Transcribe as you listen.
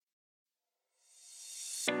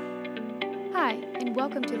Hi, and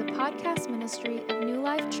welcome to the podcast ministry of New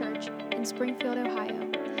Life Church in Springfield, Ohio.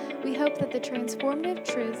 We hope that the transformative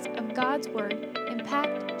truths of God's Word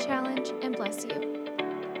impact, challenge, and bless you.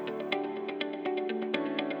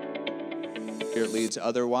 Spirit leads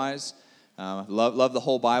otherwise. Love the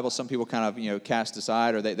whole Bible. Some people kind of cast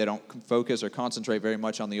aside, or they don't focus or concentrate very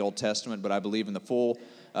much on the Old Testament. But I believe in the full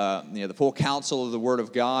counsel of the Word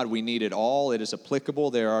of God. We need it all. It is applicable.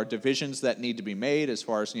 There are divisions that need to be made as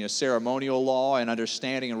far as ceremonial law and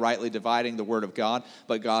understanding and rightly dividing the Word of God.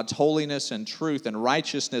 But God's holiness and truth and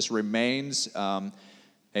righteousness remains.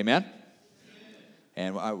 Amen.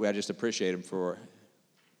 And I just appreciate Him for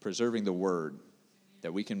preserving the Word,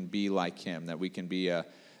 that we can be like Him, that we can be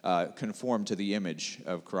conformed to the image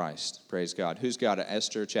of Christ. Praise God. Who's got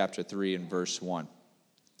Esther chapter 3 and verse 1?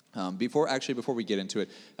 Before we get into it,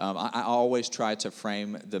 I always try to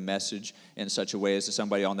frame the message in such a way as that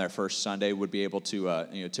somebody on their first Sunday would be able to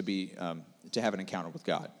have an encounter with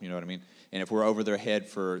God. You know what I mean? And if we're over their head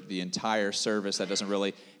for the entire service, that doesn't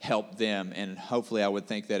really help them. And hopefully, I would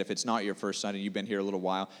think that if it's not your first Sunday, you've been here a little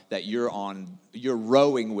while, that you're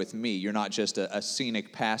rowing with me. You're not just a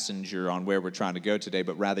scenic passenger on where we're trying to go today,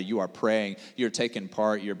 but rather you are praying. You're taking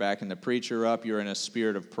part. You're backing the preacher up. You're in a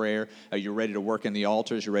spirit of prayer. You're ready to work in the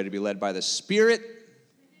altars. You're ready to be led by the Spirit.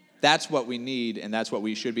 That's what we need, and that's what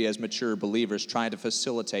we should be as mature believers, trying to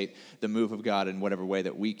facilitate the move of God in whatever way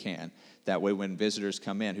that we can. That way, when visitors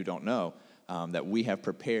come in who don't know, that we have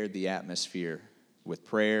prepared the atmosphere with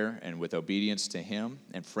prayer and with obedience to Him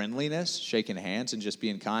and friendliness, shaking hands and just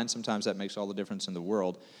being kind. Sometimes that makes all the difference in the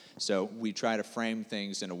world. So we try to frame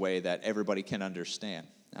things in a way that everybody can understand.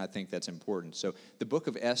 I think that's important. So the book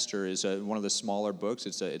of Esther is one of the smaller books.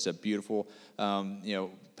 It's a beautiful,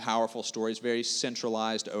 powerful story. It's very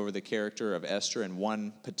centralized over the character of Esther and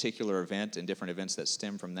one particular event and different events that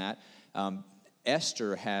stem from that.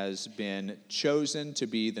 Esther has been chosen to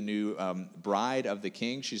be the new bride of the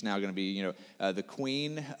king. She's now going to be, the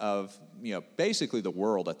queen of, basically the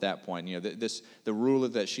world at that point. The ruler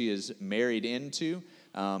that she is married into.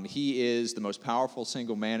 He is the most powerful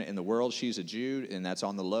single man in the world. She's a Jew, and that's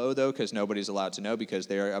on the low, though, because nobody's allowed to know because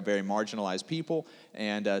they're a very marginalized people.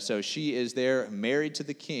 And so she is there married to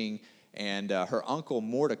the king. And her uncle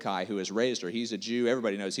Mordecai, who has raised her, he's a Jew.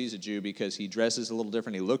 Everybody knows he's a Jew because he dresses a little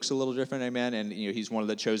different. He looks a little different, amen. And he's one of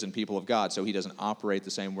the chosen people of God, so he doesn't operate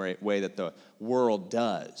the same way that the world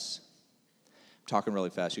does. I'm talking really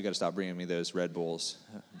fast. You got to stop bringing me those Red Bulls,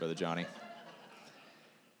 Brother Johnny.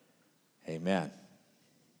 Amen.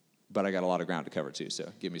 But I got a lot of ground to cover too,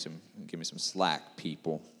 so give me some slack,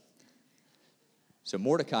 people. So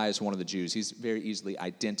Mordecai is one of the Jews. He's very easily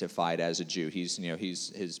identified as a Jew.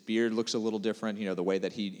 His beard looks a little different. The way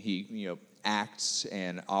that he acts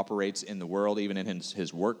and operates in the world, even in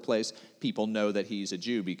his workplace, people know that he's a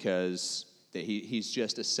Jew because he's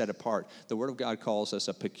just a set apart. The Word of God calls us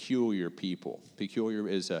a peculiar people. Peculiar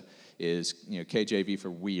is KJV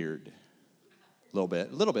for weird. A little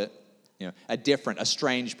bit. A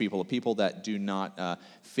strange people, a people that do not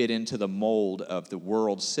fit into the mold of the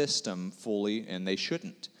world system fully, and they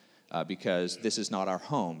shouldn't, because this is not our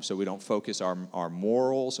home. So we don't focus our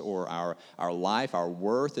morals or our life, our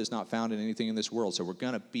worth is not found in anything in this world. So we're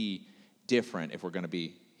going to be different if we're going to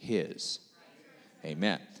be His.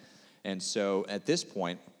 Amen. And so at this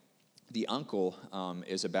point, the uncle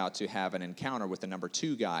is about to have an encounter with the number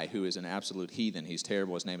 2 guy who is an absolute heathen. He's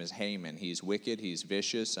terrible. His name is Haman. He's wicked. He's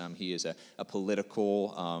vicious. He is a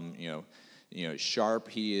political, sharp.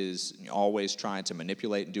 He is always trying to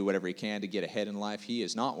manipulate and do whatever he can to get ahead in life. He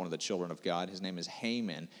is not one of the children of God. His name is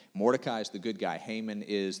Haman. Mordecai is the good guy. Haman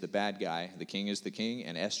is the bad guy. The king is the king,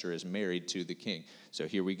 and Esther is married to the king. So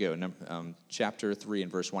here we go. Chapter 3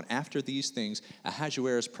 and verse 1. After these things,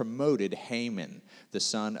 Ahasuerus promoted Haman, the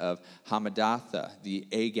son of Hammedatha, the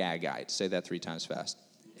Agagite. Say that 3 times fast.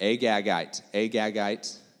 Agagite.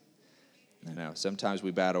 I know, sometimes we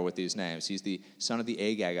battle with these names. He's the son of the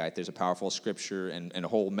Agagite. There's a powerful scripture and a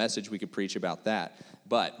whole message we could preach about that.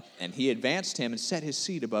 And he advanced him and set his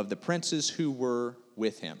seat above the princes who were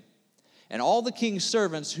with him. And all the king's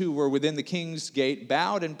servants who were within the king's gate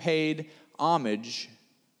bowed and paid homage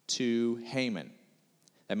to Haman.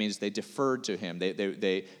 That means they deferred to him.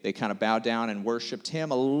 They kind of bowed down and worshiped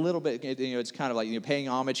him a little bit. It's kind of like paying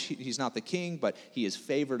homage. He's not the king, but he is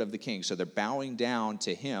favored of the king. So they're bowing down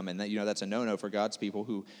to him, and that's a no-no for God's people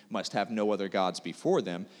who must have no other gods before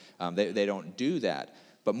them. They don't do that.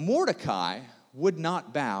 But Mordecai would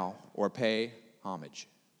not bow or pay homage.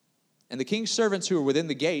 And the king's servants who were within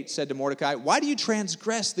the gate said to Mordecai, "Why do you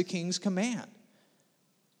transgress the king's command?"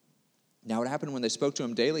 Now it happened when they spoke to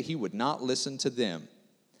him daily, he would not listen to them.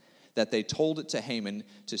 that they told it to Haman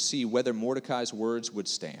to see whether Mordecai's words would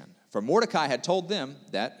stand. For Mordecai had told them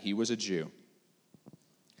that he was a Jew.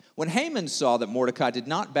 When Haman saw that Mordecai did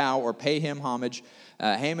not bow or pay him homage,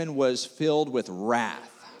 Haman was filled with wrath.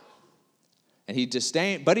 And he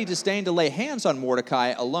disdained to lay hands on Mordecai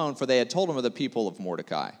alone, for they had told him of the people of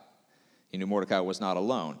Mordecai. He knew Mordecai was not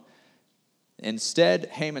alone. Instead,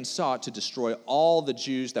 Haman sought to destroy all the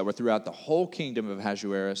Jews that were throughout the whole kingdom of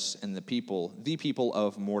Ahasuerus and the people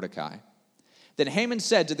of Mordecai. Then Haman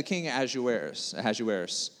said to the king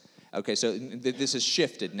Ahasuerus, okay, so this has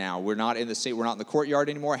shifted now. We're not in the courtyard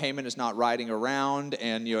anymore. Haman is not riding around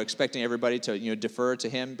and expecting everybody to defer to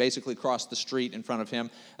him. Basically, cross the street in front of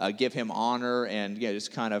him, give him honor, and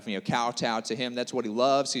just kind of kowtow to him. That's what he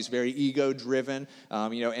loves. He's very ego-driven,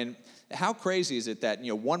 And how crazy is it that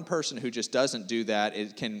one person who just doesn't do that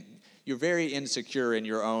you're very insecure in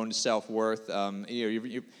your own self-worth.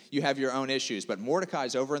 You have your own issues. But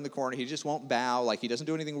Mordecai's over in the corner. He just won't bow. Like, he doesn't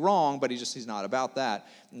do anything wrong, but he's not about that.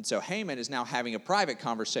 And so Haman is now having a private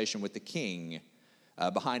conversation with the king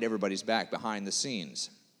behind everybody's back, behind the scenes.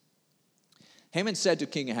 Haman said to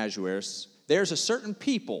King Ahasuerus, "There's a certain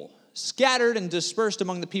people scattered and dispersed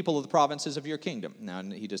among the people of the provinces of your kingdom." Now,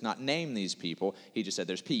 he does not name these people. He just said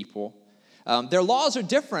there's people. Their laws are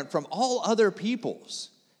different from all other peoples,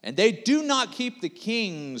 and they do not keep the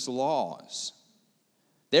king's laws.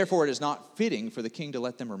 Therefore, it is not fitting for the king to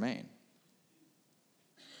let them remain.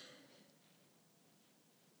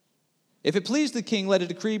 If it please the king, let a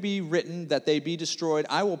decree be written that they be destroyed.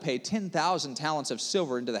 I will pay 10,000 talents of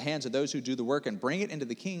silver into the hands of those who do the work and bring it into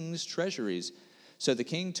the king's treasuries. So the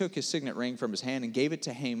king took his signet ring from his hand and gave it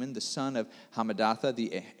to Haman, the son of Hammedatha,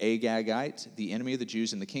 the Agagite, the enemy of the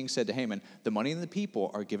Jews. And the king said to Haman, "The money and the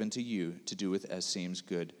people are given to you to do with as seems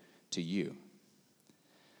good to you."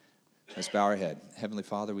 Let's bow our head. Heavenly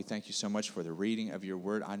Father, we thank you so much for the reading of your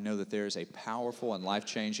word. I know that there is a powerful and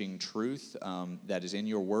life-changing truth that is in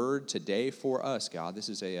your word today for us, God. This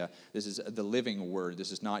is the living word.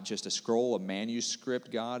 This is not just a scroll, a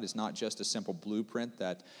manuscript, God. It's not just a simple blueprint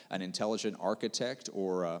that an intelligent architect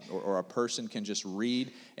or a person can just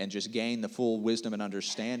read and just gain the full wisdom and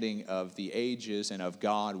understanding of the ages and of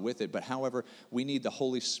God with it. But however, we need the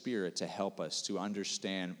Holy Spirit to help us to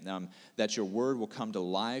understand that your word will come to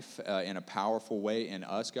life in a powerful way in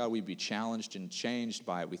us, God. We'd be challenged and changed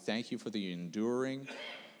by it. We thank you for the enduring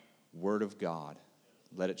word of God.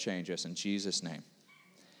 Let it change us in Jesus' name.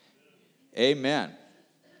 Amen.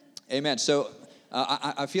 Amen. So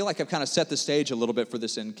I feel like I've kind of set the stage a little bit for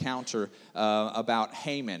this encounter about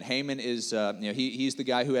Haman. Haman is, he's the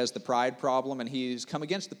guy who has the pride problem, and he's come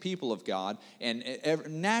against the people of God. And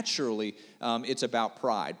naturally, it's about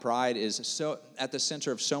pride. Pride is so at the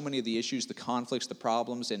center of so many of the issues, the conflicts, the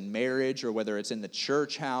problems in marriage, or whether it's in the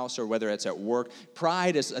church house, or whether it's at work.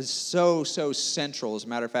 Pride is so central. As a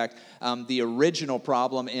matter of fact, the original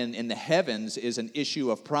problem in the heavens is an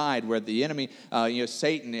issue of pride, where the enemy,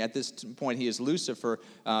 Satan, at this point, he is Lucifer.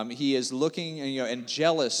 He is looking, and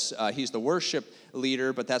jealous. He's the worship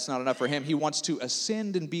leader, but that's not enough for him. He wants to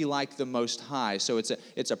ascend and be like the Most High. So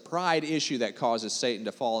it's a pride issue that causes Satan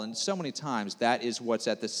to fall. And so many times that is what's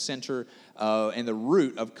at the center and the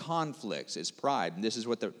root of conflicts is pride. And this is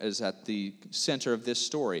what is at the center of this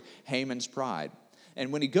story, Haman's pride.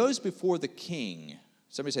 And when he goes before the king,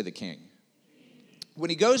 somebody say the king. When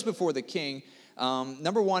he goes before the king,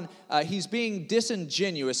 number one, he's being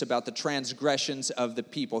disingenuous about the transgressions of the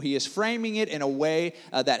people. He is framing it in a way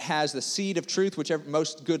that has the seed of truth, which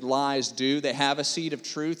most good lies do. They have a seed of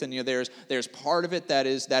truth, and there's part of it that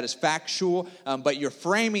is factual, but you're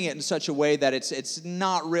framing it in such a way that it's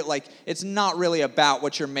not really about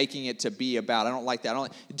what you're making it to be about. I don't like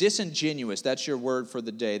that. Disingenuous. That's your word for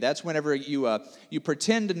the day. That's whenever you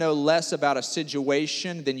pretend to know less about a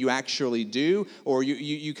situation than you actually do, or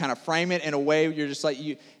you kind of frame it in a way. You're just like,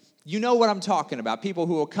 you know what I'm talking about. People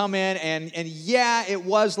who will come in and yeah, it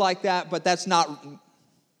was like that, but that's not,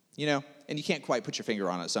 and you can't quite put your finger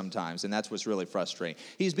on it sometimes, and that's what's really frustrating.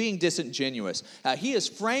 He's being disingenuous. He is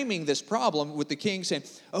framing this problem with the king, saying,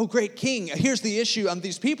 "Oh, great king, here's the issue.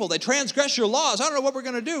 These people, they transgress your laws. I don't know what we're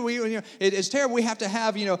going to do. It's terrible. We have to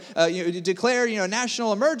have, declare, a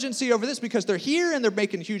national emergency over this because they're here and they're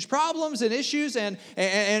making huge problems and issues, and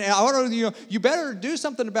I want to, you better do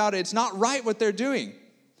something about it. It's not right what they're doing."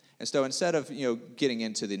 And so instead of getting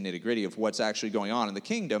into the nitty-gritty of what's actually going on in the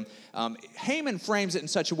kingdom, Haman frames it in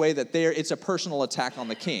such a way that it's a personal attack on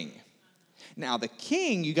the king. Now, the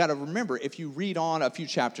king, you got to remember, if you read on a few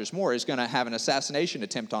chapters more, is going to have an assassination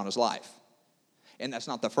attempt on his life. And that's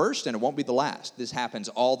not the first, and it won't be the last. This happens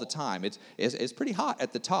all the time. It's pretty hot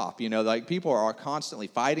at the top. People are constantly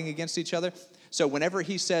fighting against each other. So whenever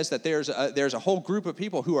he says that there's a whole group of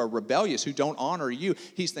people who are rebellious, who don't honor you,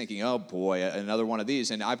 he's thinking, oh boy, another one of these,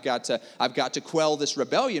 and I've got to quell this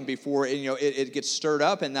rebellion before it gets stirred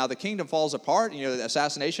up, and now the kingdom falls apart. The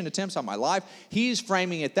assassination attempts on my life. He's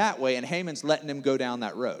framing it that way, and Haman's letting him go down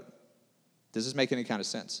that road. Does this make any kind of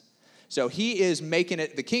sense? So he is making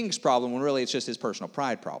it the king's problem when really it's just his personal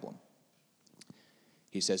pride problem.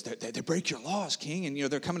 He says, they break your laws, king,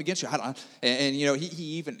 and, they're coming against you. He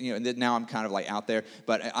even, and now I'm kind of like out there,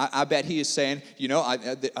 but I bet he is saying,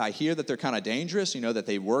 I hear that they're kind of dangerous, that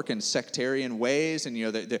they work in sectarian ways, and,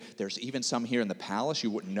 there's even some here in the palace. You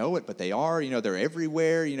wouldn't know it, but they are, they're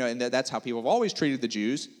everywhere, and that's how people have always treated the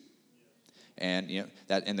Jews. And,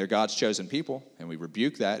 and they're God's chosen people, and we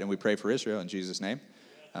rebuke that, and we pray for Israel in Jesus' name.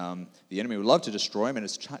 The enemy would love to destroy him, and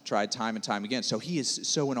has tried time and time again. So he is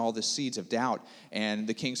sowing all the seeds of doubt. And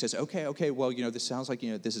the king says, okay, well, this sounds like,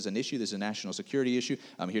 this is an issue. This is a national security issue.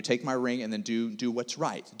 Here, take my ring, and then do what's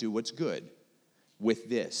right. Do what's good with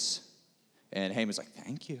this. And Haman's like,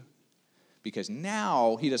 thank you. Because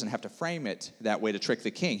now he doesn't have to frame it that way to trick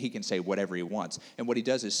the king. He can say whatever he wants. And what he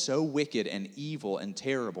does is so wicked and evil and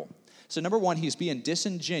terrible. So number one, he's being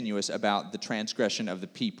disingenuous about the transgression of the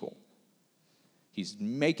people. He's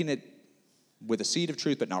making it with a seed of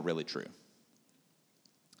truth, but not really true.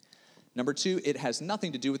 Number two, it has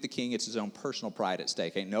nothing to do with the king. It's his own personal pride at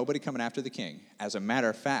stake. Ain't nobody coming after the king. As a matter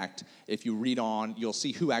of fact, if you read on, you'll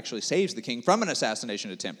see who actually saves the king from an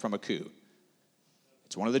assassination attempt, from a coup.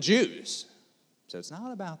 It's one of the Jews. So it's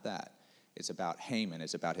not about that. It's about Haman.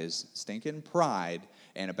 It's about his stinking pride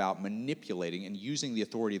and about manipulating and using the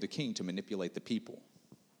authority of the king to manipulate the people.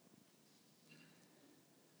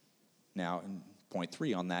 Now, point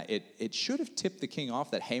 3 on that, it should have tipped the king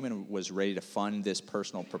off that Haman was ready to fund this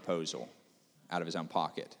personal proposal out of his own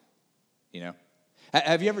pocket.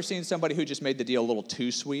 Have you ever seen somebody who just made the deal a little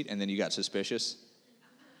too sweet and then you got suspicious?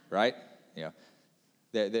 Right?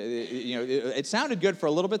 It sounded good for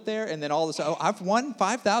a little bit there, and then all of a sudden, I've won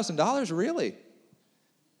 $5,000, really?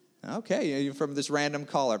 Okay, from this random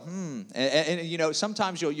caller. And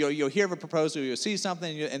sometimes you'll hear of a proposal, you'll see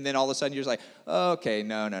something, and then all of a sudden you're just like, okay,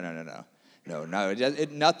 no,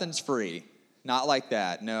 nothing's free. Not like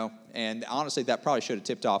that, no. And honestly, that probably should have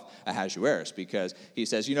tipped off Ahasuerus, because he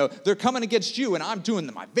says, they're coming against you, and I'm doing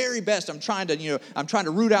my very best. I'm trying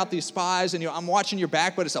to root out these spies, and I'm watching your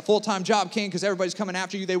back, but it's a full-time job, king, because everybody's coming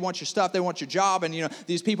after you. They want your stuff, they want your job, and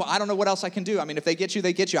these people, I don't know what else I can do. I mean, if they get you,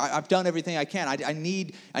 they get you. I've done everything I can. I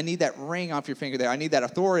need that ring off your finger there. I need that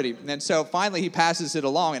authority. And so finally, he passes it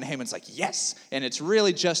along, and Haman's like, yes. And it's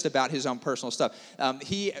really just about his own personal stuff.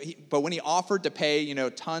 But when he offered to pay,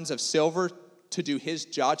 tons of silver to do his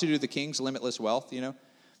job, to do the king's limitless wealth,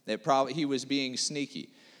 he was being sneaky.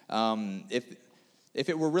 If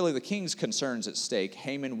it were really the king's concerns at stake,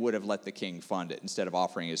 Haman would have let the king fund it instead of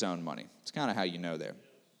offering his own money. It's kind of how you know there.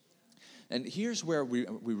 And here's where we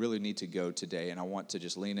really need to go today, and I want to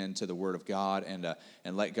just lean into the Word of God and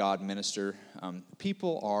let God minister.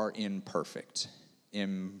 People are imperfect.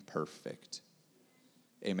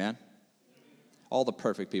 Amen? All the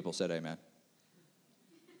perfect people said amen.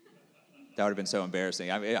 That would have been so embarrassing.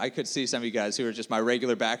 I mean, I could see some of you guys who are just my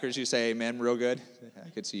regular backers who say amen real good. I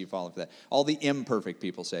could see you falling for that. All the imperfect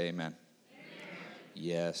people say amen. Amen.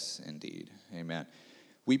 Yes, indeed. Amen.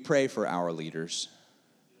 We pray for our leaders.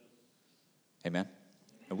 Amen.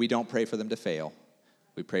 And we don't pray for them to fail.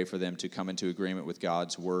 We pray for them to come into agreement with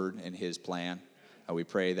God's word and his plan. We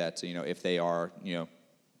pray that, if they are,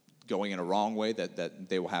 going in a wrong way, that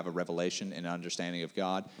they will have a revelation and understanding of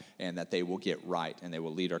God, and that they will get right and they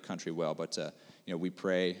will lead our country well. But, we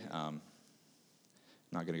pray, I'm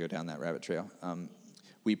not going to go down that rabbit trail.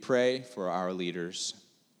 We pray for our leaders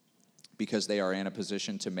because they are in a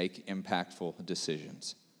position to make impactful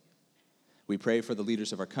decisions. We pray for the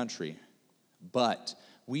leaders of our country, but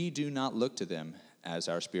we do not look to them as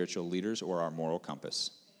our spiritual leaders or our moral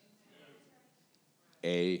compass.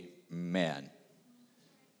 Amen.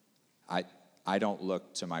 I don't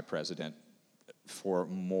look to my president for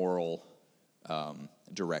moral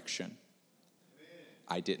direction.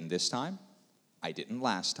 I didn't this time. I didn't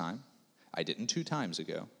last time. I didn't 2 times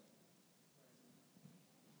ago.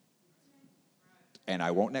 And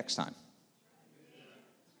I won't next time.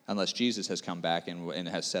 Unless Jesus has come back and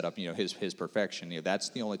has set up, his perfection. That's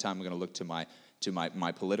the only time I'm going to look to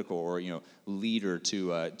my political or leader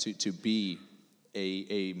to be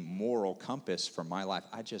a moral compass for my life.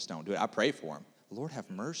 I just don't do it. I pray for him. Lord, have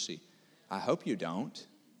mercy. I hope you don't.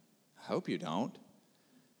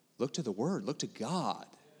 Look to the Word. Look to God.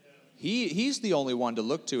 He's the only one to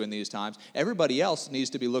look to in these times. Everybody else needs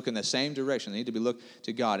to be looking the same direction. They need to be look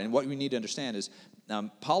to God. And what we need to understand is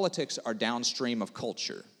politics are downstream of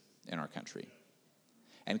culture in our country.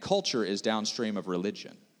 And culture is downstream of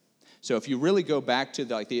religion. So if you really go back to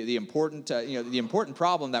the important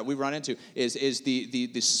problem that we run into is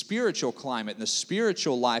the spiritual climate and the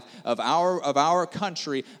spiritual life of our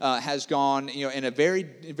country has gone in a very,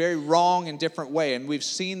 very wrong and different way, and we've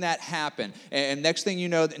seen that happen. And next thing you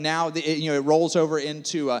know, now it rolls over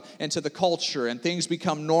into the culture, and things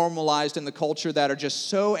become normalized in the culture that are just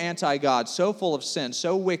so anti-God, so full of sin,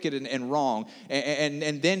 so wicked and wrong.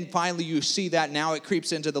 And then finally you see that now it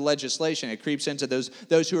creeps into the legislation. It creeps into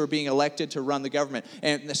those who are being elected to run the government.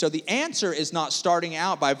 And so the answer is not starting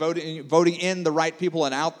out by voting in the right people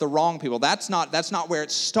and out the wrong people. That's not where it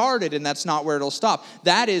started, and that's not where it'll stop.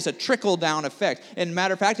 That is a trickle-down effect. And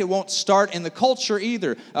matter of fact, it won't start in the culture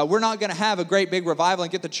either. We're not going to have a great big revival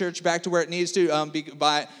and get the church back to where it needs to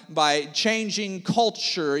by changing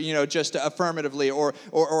culture, just affirmatively, or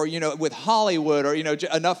with Hollywood, or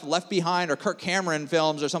enough Left Behind or Kirk Cameron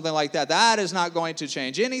films or something like that. That is not going to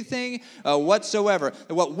change anything whatsoever.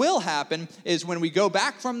 What will happen is when we go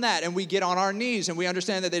back from that and we get on our knees and we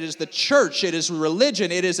understand that it is the church, it is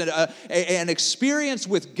religion, it is an experience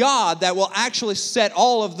with God that will actually set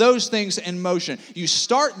all of those things in motion. You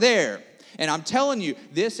start there. And I'm telling you,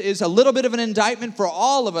 this is a little bit of an indictment for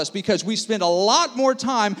all of us, because we spend a lot more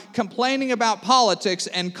time complaining about politics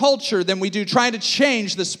and culture than we do trying to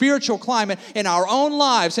change the spiritual climate in our own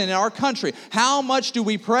lives and in our country. How much do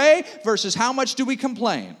we pray versus how much do we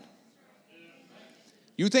complain?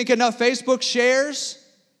 You think enough Facebook shares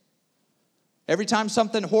every time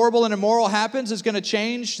something horrible and immoral happens is going to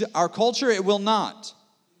change our culture? It will not.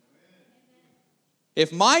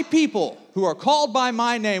 If my people who are called by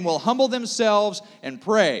my name will humble themselves and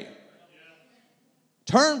pray,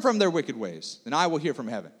 turn from their wicked ways, then I will hear from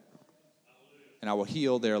heaven and I will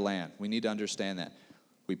heal their land. We need to understand that.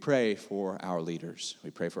 We pray for our leaders.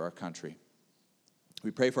 We pray for our country. We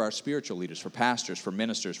pray for our spiritual leaders, for pastors, for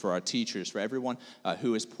ministers, for our teachers, for everyone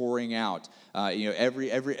who is pouring out.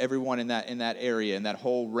 Everyone in that area, in that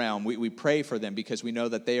whole realm. We pray for them because we know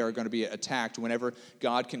that they are going to be attacked whenever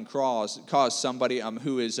God can cause somebody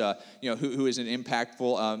who is an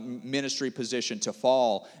impactful ministry position to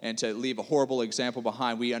fall and to leave a horrible example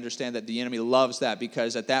behind. We understand that the enemy loves that,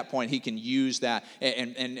 because at that point he can use that.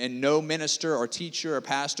 And no minister or teacher or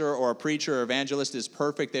pastor or preacher or evangelist is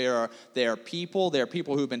perfect. They are people. They are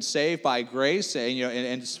people who've been saved by grace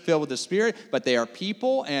and filled with the Spirit, but they are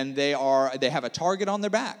people, and they have a target on their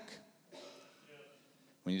back.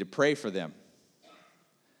 We need to pray for them.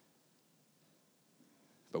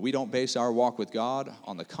 But we don't base our walk with God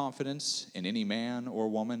on the confidence in any man or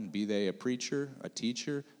woman, be they a preacher, a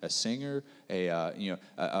teacher, a singer,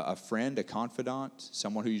 a friend, a confidant,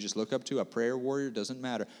 someone who you just look up to, a prayer warrior. Doesn't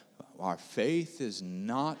matter. Our faith is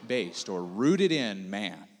not based or rooted in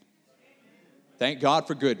man. Thank God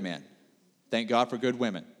for good men. Thank God for good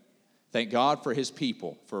women. Thank God for His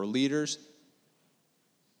people, for leaders.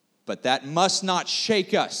 But that must not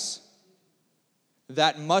shake us.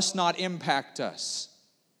 That must not impact us.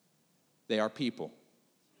 They are people.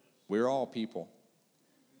 We're all people.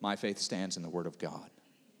 My faith stands in the Word of God,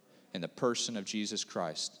 in the person of Jesus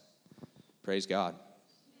Christ. Praise God.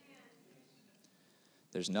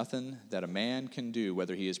 There's nothing that a man can do,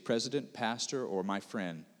 whether he is president, pastor, or my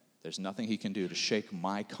friend. There's nothing he can do to shake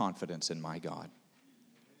my confidence in my God,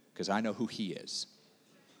 because I know who He is.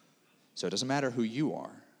 So it doesn't matter who you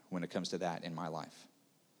are when it comes to that in my life.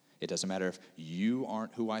 It doesn't matter if you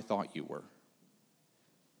aren't who I thought you were.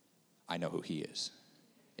 I know who He is.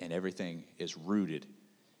 And everything is rooted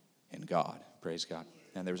in God. Praise God.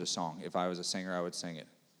 And there was a song. If I was a singer, I would sing it.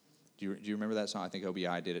 Do you remember that song? I think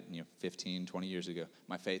OBI did it 15, 20 years ago.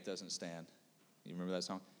 My faith doesn't stand. You remember that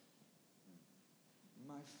song?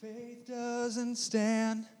 My faith doesn't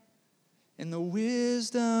stand in the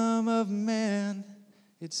wisdom of man.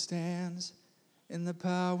 It stands in the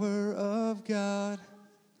power of God.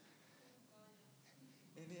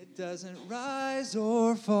 And it doesn't rise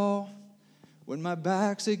or fall when my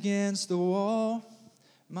back's against the wall.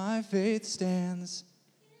 My faith stands.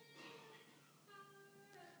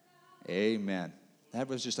 Amen. That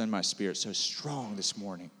was just in my spirit so strong this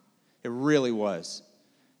morning. It really was.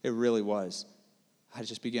 It really was. I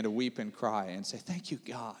just began to weep and cry and say, thank you,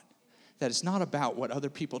 God, that it's not about what other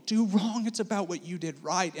people do wrong. It's about what you did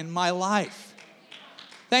right in my life.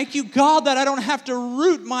 Thank you, God, that I don't have to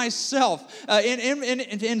root myself in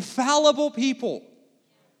infallible people.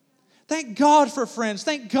 Thank God for friends.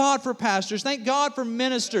 Thank God for pastors. Thank God for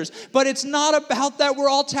ministers. But it's not about that. We're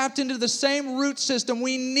all tapped into the same root system.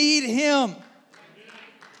 We need Him.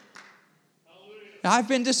 Now, I've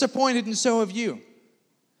been disappointed, and so have you.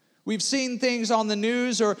 We've seen things on the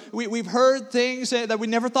news, or we've heard things that we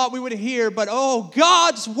never thought we would hear, but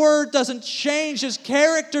God's word doesn't change. His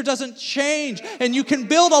character doesn't change, and you can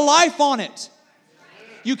build a life on it.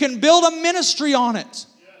 You can build a ministry on it.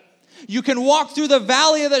 You can walk through the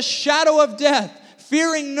valley of the shadow of death,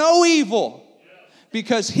 fearing no evil,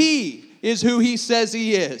 because He is who He says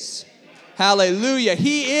He is. Hallelujah.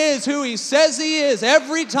 He is who He says He is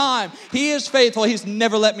every time. He is faithful. He's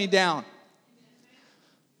never let me down.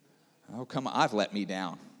 Oh, come on, I've let me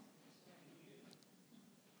down.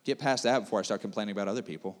 Get past that before I start complaining about other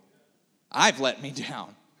people. I've let me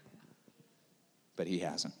down. But He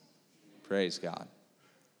hasn't. Praise God.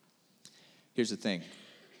 Here's the thing.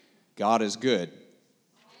 God is good.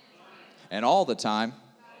 And all the time.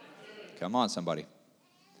 Come on, somebody.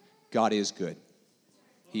 God is good.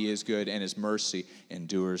 He is good, and His mercy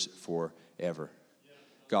endures forever.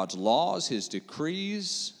 God's laws, His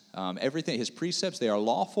decrees, everything, His precepts, they are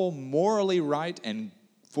lawful, morally right, and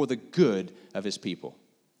for the good of His people.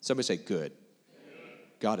 Somebody say good.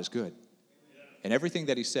 God is good. And everything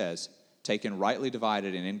that He says, taken rightly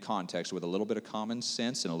divided and in context with a little bit of common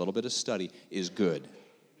sense and a little bit of study, is good.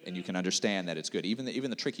 And you can understand that it's good. Even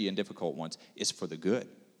the tricky and difficult ones is for the good.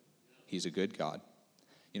 He's a good God.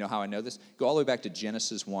 You know how I know this? Go all the way back to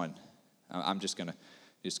Genesis 1. I'm just going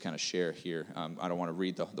to kind of share here. I don't want to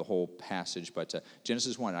read the whole passage, but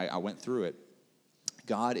Genesis 1, I went through it.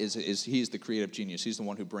 God He's the creative genius. He's the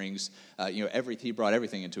one who brings, He brought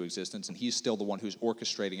everything into existence, and He's still the one who's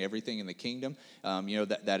orchestrating everything in the kingdom.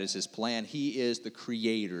 That is His plan. He is the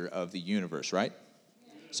creator of the universe, right?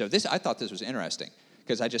 So I thought this was interesting,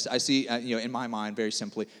 because I see, in my mind, very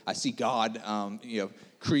simply, I see God,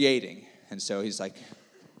 creating, and so He's like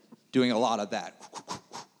doing a lot of that.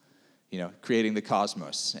 Creating the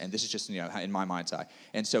cosmos, and this is just in my mind's eye.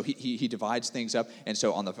 And so he divides things up. And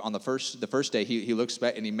so on the first day, he looks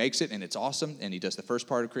back and He makes it, and it's awesome. And He does the first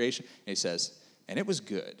part of creation, and He says, "And it was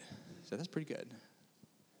good." So that's pretty good.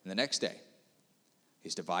 And the next day,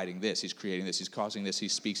 He's dividing this, He's creating this, He's causing this, He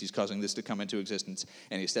speaks, He's causing this to come into existence.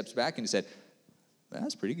 And He steps back and He said,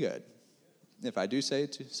 "That's pretty good, if I do say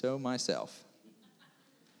so myself."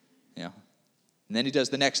 And then He does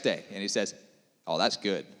the next day, and He says, "Oh, that's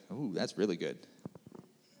good. Ooh, that's really good."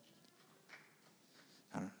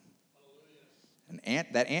 I don't know.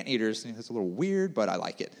 That anteater is a little weird, but I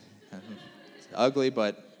like it. It's ugly,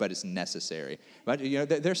 but it's necessary. But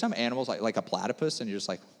there's some animals like a platypus, and you're just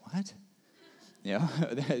like, what?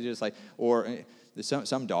 They're just like, or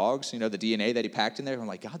some dogs. The DNA that He packed in there. I'm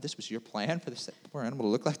like, God, this was your plan for this poor animal to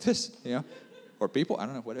look like this. Or people. I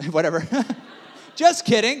don't know. Whatever. Just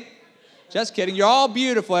kidding. Just kidding. You're all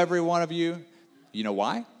beautiful, every one of you. You know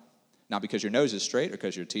why? Not because your nose is straight or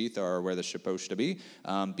because your teeth are where they're supposed to be.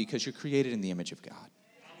 Because you're created in the image of God.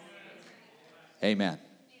 Amen.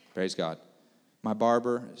 Praise God. My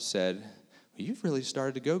barber said, "Well, you've really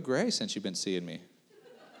started to go gray since you've been seeing me."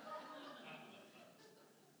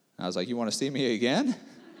 I was like, "You want to see me again?"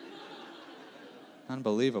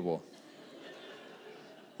 Unbelievable.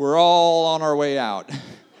 We're all on our way out.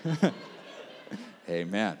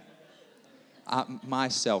 Amen. My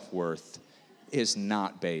self-worth is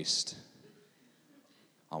not based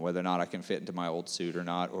on whether or not I can fit into my old suit or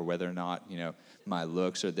not, or whether or not, my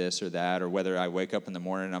looks are this or that, or whether I wake up in the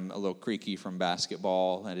morning and I'm a little creaky from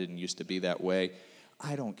basketball. I didn't used to be that way.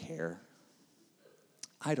 I don't care.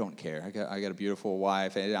 I don't care. I got a beautiful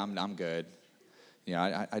wife, and I'm good.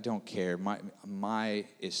 I don't care. My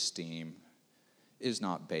esteem is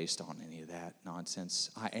not based on any of that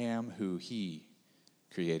nonsense. I am who He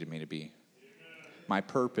created me to be. My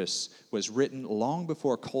purpose was written long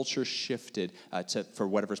before culture shifted for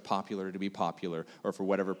whatever's popular to be popular, or for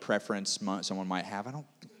whatever preference someone might have. I don't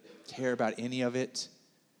care about any of it.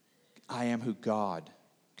 I am who God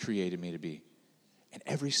created me to be. And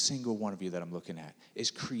every single one of you that I'm looking at is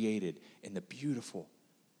created in the beautiful,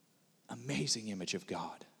 amazing image of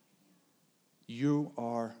God. You're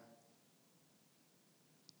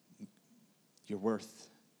worth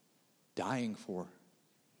dying for.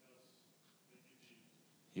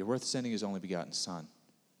 You're worth sending His only begotten Son.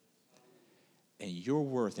 And your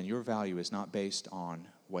worth and your value is not based on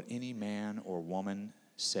what any man or woman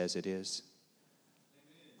says it is,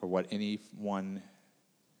 or what anyone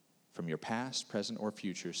from your past, present, or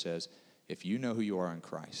future says. If you know who you are in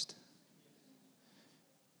Christ,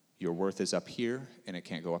 your worth is up here, and it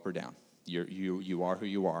can't go up or down. You are who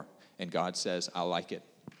you are, and God says, "I like it."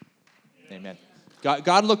 Amen.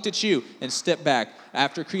 God looked at you and stepped back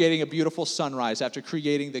after creating a beautiful sunrise, after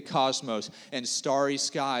creating the cosmos and starry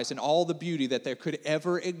skies and all the beauty that there could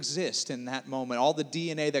ever exist in that moment, all the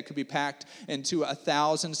DNA that could be packed into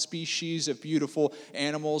 1,000 species of beautiful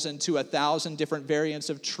animals, into 1,000 different variants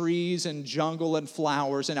of trees and jungle and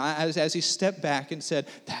flowers. And as he stepped back and said,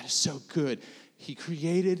 that is so good, he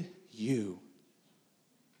created you.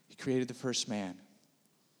 He created the first man.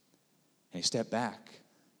 And he stepped back.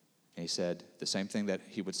 And he said the same thing that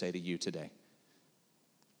he would say to you today.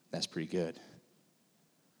 That's pretty good.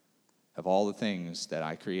 Of all the things that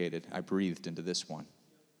I created, I breathed into this one.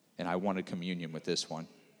 And I wanted communion with this one.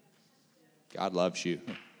 God loves you.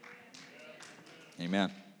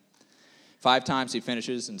 Amen. 5 times he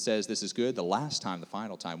finishes and says, this is good. The last time, the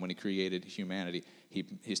final time, when he created humanity,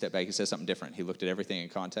 he stepped back. He said something different. He looked at everything in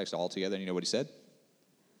context all together. And you know what he said?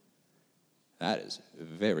 That is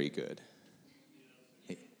very good.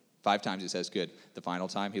 5 times he says good. The final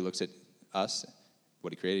time he looks at us,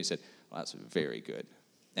 what he created, he said, well, that's very good.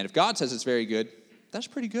 And if God says it's very good, that's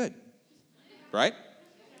pretty good. Right?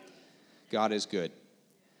 God is good.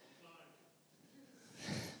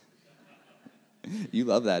 You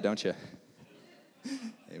love that, don't you?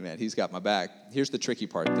 Amen. He's got my back. Here's the tricky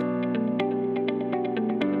part.